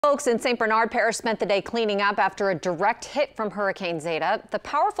Folks in St. Bernard Parish spent the day cleaning up after a direct hit from Hurricane Zeta. The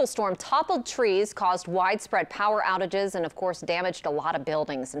powerful storm toppled trees, caused widespread power outages, and of course damaged a lot of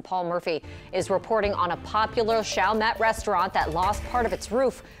buildings. And Paul Murphy is reporting on a popular Chalmette restaurant that lost part of its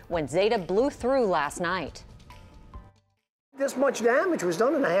roof when Zeta blew through last night. This much damage was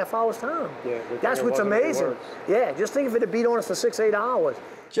done in a half hour's time. Yeah, that's what's amazing. Yeah, just think if it had beat on us for 6-8 hours.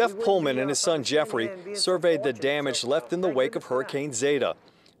 Jeff Pullman and his son Jeffrey surveyed the damage left in the wake of Hurricane Zeta.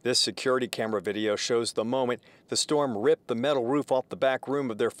 This security camera video shows the moment the storm ripped the metal roof off the back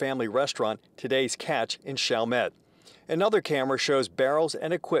room of their family restaurant, today's Ketch, in Chalmette. Another camera shows barrels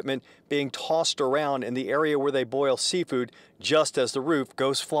and equipment being tossed around in the area where they boil seafood just as the roof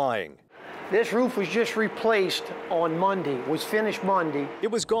goes flying. This roof was just replaced on Monday, was finished Monday. It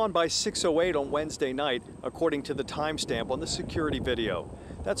was gone by 6:08 on Wednesday night, according to the timestamp on the security video.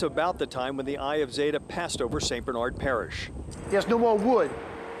 That's about the time when the eye of Zeta passed over St. Bernard Parish. There's no more wood.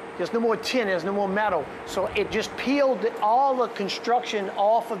 There's no more tin, there's no more metal. So it just peeled all the construction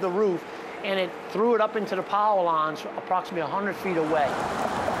off of the roof and it threw it up into the power lines approximately 100 feet away.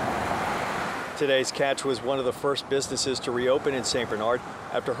 Today's Ketch was one of the first businesses to reopen in St. Bernard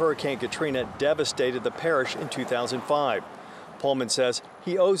after Hurricane Katrina devastated the parish in 2005. Pullman says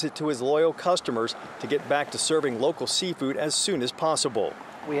he owes it to his loyal customers to get back to serving local seafood as soon as possible.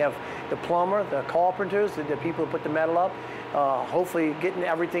 We have the plumber, the carpenters, the people who put the metal up, hopefully getting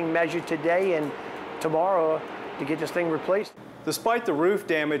everything measured today and tomorrow to get this thing replaced. Despite the roof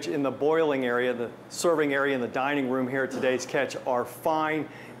damage in the boiling area, the serving area and the dining room here at today's Ketch are fine,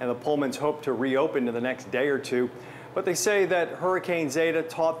 and the Pullmans hope to reopen in the next day or two. But they say that Hurricane Zeta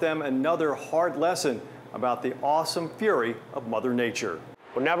taught them another hard lesson about the awesome fury of Mother Nature.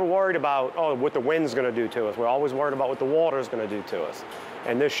 We're never worried about, what the wind's going to do to us. We're always worried about what the water's going to do to us.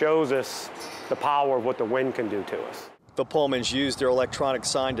 And this shows us the power of what the wind can do to us. The Pullmans used their electronic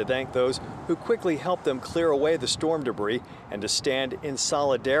sign to thank those who quickly helped them clear away the storm debris and to stand in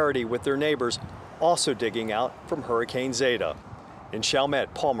solidarity with their neighbors also digging out from Hurricane Zeta. In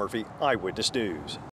Chalmette, Paul Murphy, Eyewitness News.